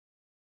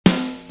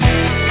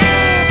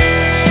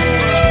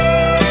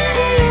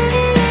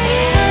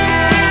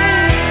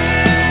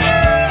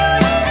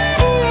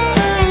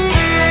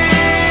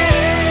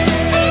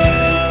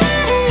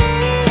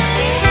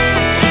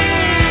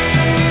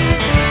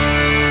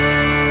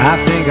I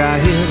think I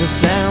hear the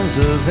sounds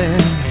of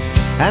them,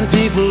 and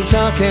people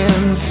talking,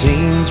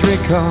 scenes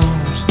recalled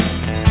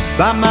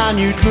by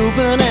minute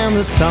movement and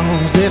the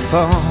songs they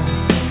fall.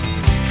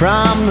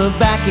 From the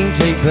backing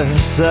tape, a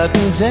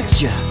certain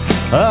texture,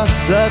 a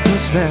certain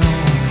smell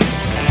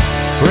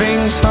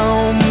brings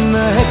home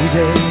the heavy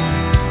day,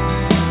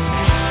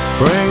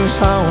 brings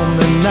home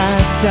the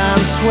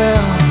nighttime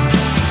swell.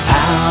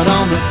 Out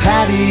on the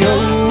patio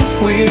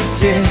we'd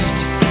sit,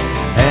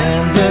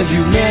 and the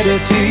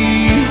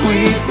humidity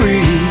we'd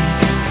breathe.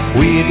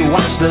 We'd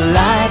watch the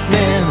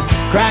lightning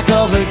crack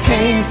over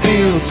cane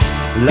fields,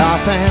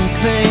 laugh and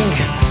think,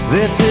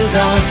 this is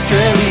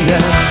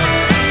Australia.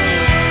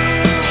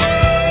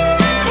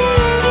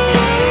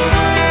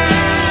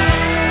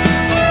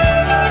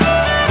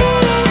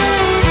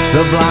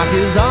 The block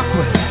is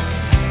awkward,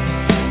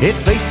 it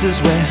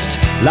faces west,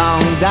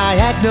 long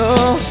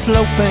diagonal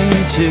sloping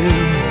too.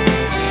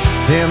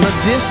 In the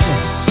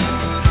distance,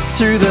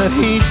 through the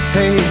heat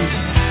haze,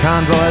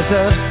 convoys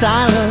of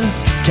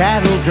silence,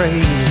 cattle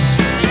graze.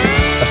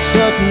 A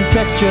certain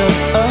texture,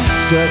 a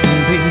certain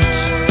beat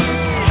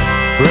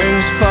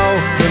brings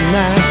forth the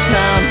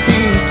nighttime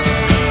heat.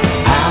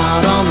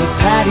 Out on the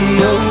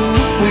patio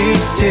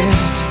we'd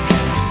sit,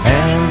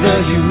 and the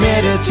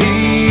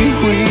humidity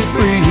we'd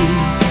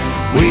breathe.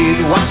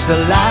 We'd watch the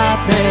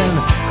lightning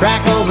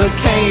crack over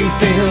cane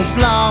fields,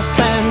 laugh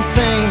and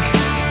think,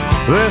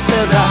 this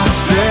is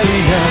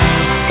Australia.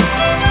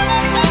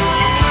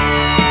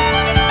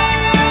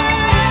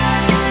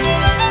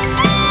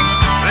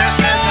 This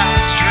is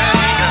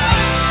Australia.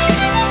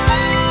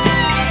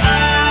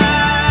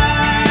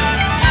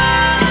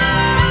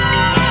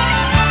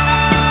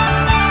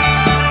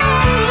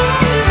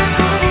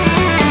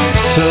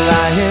 To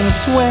lie in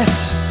sweat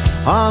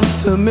on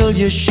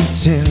familiar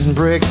sheets in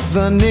brick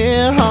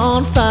veneer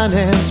on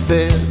finance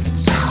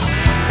beds,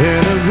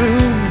 in a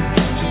room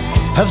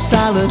of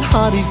silent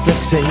hearty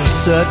flicks, a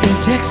certain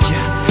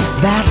texture,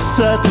 that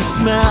certain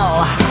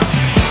smell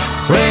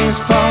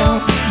brings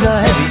forth the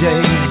heavy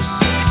days,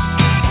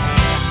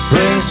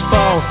 brings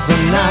forth the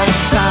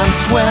nighttime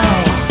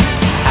swell.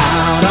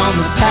 Out on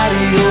the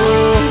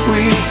patio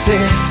we'd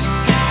sit,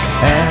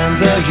 and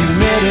the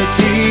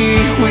humidity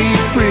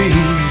we'd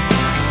breathe.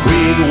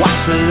 We'd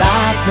watch the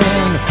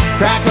lightning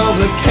crack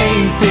over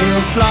cane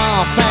fields,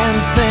 laugh and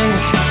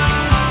think,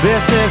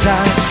 this is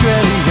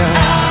Australia.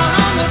 Out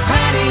on the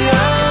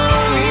patio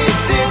we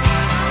sit,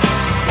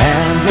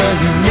 and the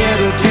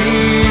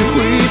humidity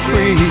we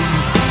breathe.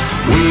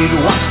 We'd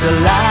watch the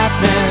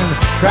lightning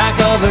crack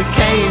over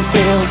cane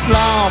fields,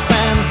 laugh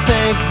and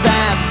think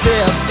that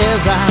this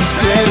is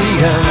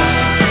Australia.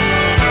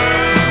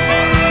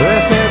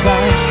 This is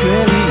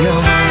Australia.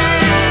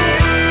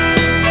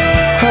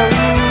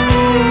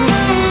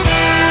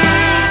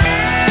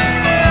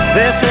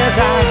 This is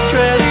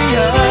Australia.